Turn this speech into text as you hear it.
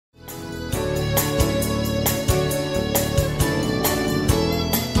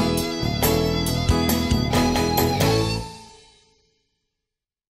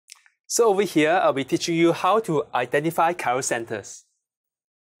So over here, I'll be teaching you how to identify chiral centers.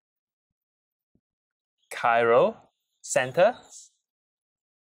 Chiral centers,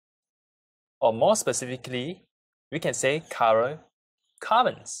 or more specifically, we can say chiral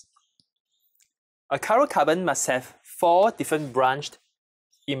carbons. A chiral carbon must have 4 different branches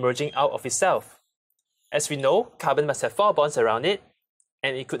emerging out of itself. As we know, carbon must have 4 bonds around it,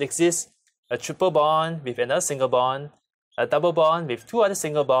 and it could exist a triple bond with another single bond, a double bond with 2 other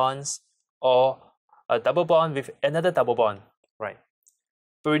single bonds, or a double bond with another double bond, right?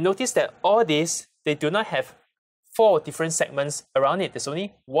 But we notice that all these, they do not have 4 different segments around it. There's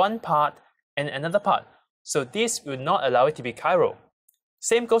only one part and another part. So this will not allow it to be chiral.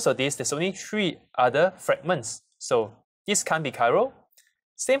 Same goes for this, there's only 3 other fragments. So this can't be chiral.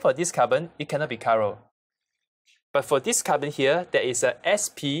 Same for this carbon, it cannot be chiral. But for this carbon here, there is a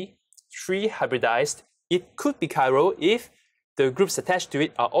sp3 hybridized. It could be chiral if the groups attached to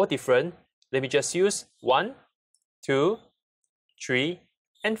it are all different. Let me just use 1, 2, 3,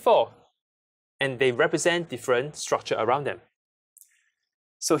 and 4. And they represent different structure around them.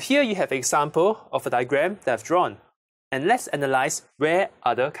 So here you have an example of a diagram that I've drawn. And let's analyze where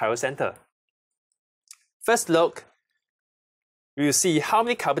are the chiral center. First look, we will see how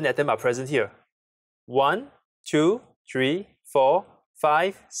many carbon atoms are present here. 1, 2, 3, 4,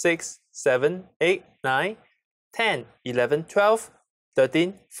 5, 6, 7, 8, 9, 10, 11, 12,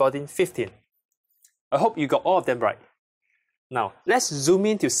 13, 14, 15. I hope you got all of them right. Now, let's zoom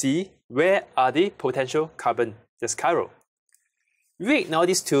in to see where are the potential carbon that's chiral. We ignore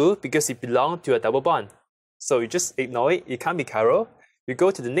these 2 because it belongs to a double bond. So you just ignore it, it can't be chiral. We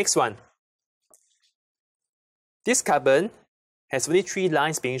go to the next one. This carbon has only 3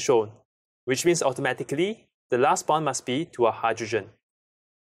 lines being shown, which means automatically the last bond must be to a hydrogen.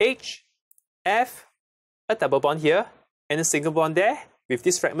 H, F, a double bond here, and a single bond there with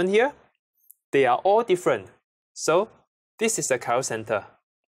this fragment here. They are all different. So this is the chiral center.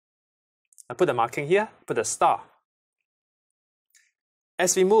 I put a marking here, put a star.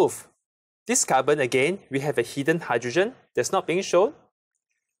 As we move, this carbon again, we have a hidden hydrogen that's not being shown.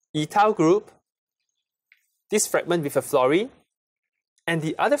 Ethyl group, this fragment with a fluorine, and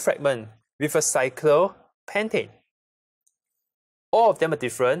the other fragment with a cyclopentane. All of them are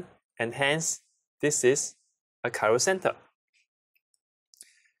different, and hence this is a chiral center.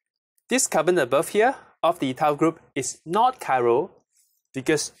 This carbon above here of the ethyl group is not chiral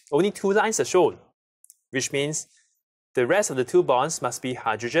because only 2 lines are shown, which means the rest of the 2 bonds must be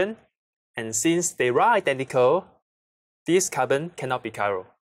hydrogen, and since they are identical, this carbon cannot be chiral.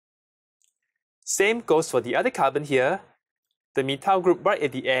 Same goes for the other carbon here. The methyl group right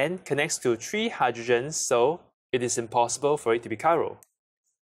at the end connects to 3 hydrogens, so it is impossible for it to be chiral.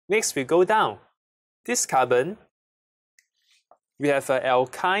 Next, we go down. This carbon, we have an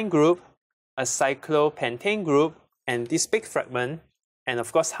alkyne group, a cyclopentane group, and this big fragment, and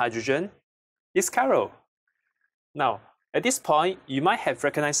of course hydrogen, is chiral. Now, at this point, you might have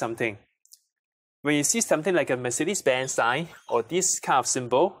recognized something. When you see something like a Mercedes-Benz sign or this kind of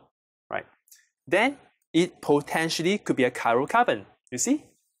symbol, right, then it potentially could be a chiral carbon. You see?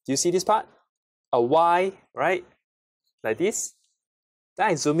 Do you see this part? A Y, right? Like this. Then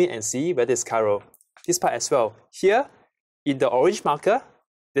I zoom in and see whether it's chiral. This part as well. Here, in the orange marker,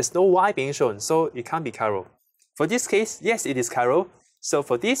 there's no Y being shown, so it can't be chiral. For this case, yes, it is chiral. So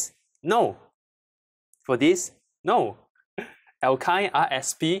for this, no. For this, no. Alkyne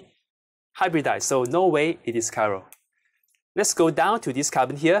RsP hybridized, so no way it is chiral. Let's go down to this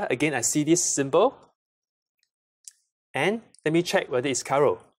carbon here. Again, I see this symbol. And let me check whether it's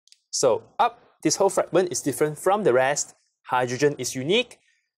chiral. So up, this whole fragment is different from the rest. Hydrogen is unique.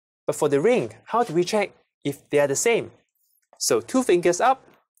 But for the ring, how do we check if they are the same? So 2 fingers up,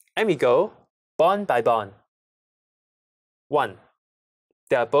 and we go bond by bond. 1.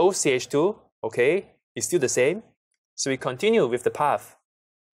 They are both CH2, okay, it's still the same. So we continue with the path.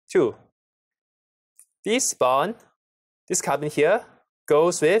 2. This bond, this carbon here,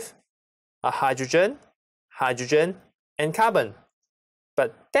 goes with a hydrogen, hydrogen, and carbon.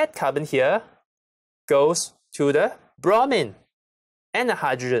 But that carbon here goes to the bromine and a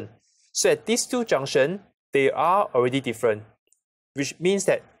hydrogen. So at these 2 junctions, they are already different, which means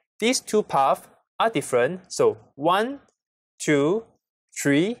that these 2 paths are different. So 1, 2,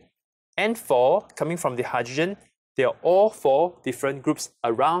 3, and 4 coming from the hydrogen, they are all 4 different groups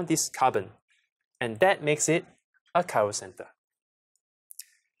around this carbon. And that makes it a chiral center.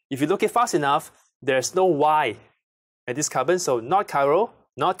 If you look at fast enough, there's no Y at this carbon, so not chiral,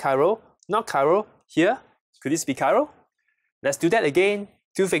 not chiral, not chiral. Here, could this be chiral? Let's do that again.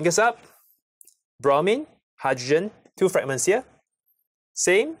 2 fingers up. Bromine, hydrogen, 2 fragments here.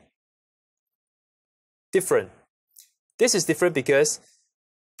 Same. different. This is different because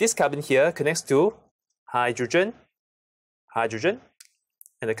this carbon here connects to hydrogen, hydrogen,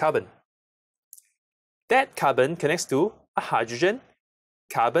 and a carbon. That carbon connects to a hydrogen,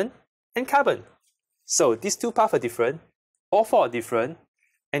 carbon, and carbon. So these two paths are different, all four are different,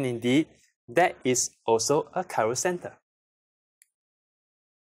 and indeed, that is also a chiral center.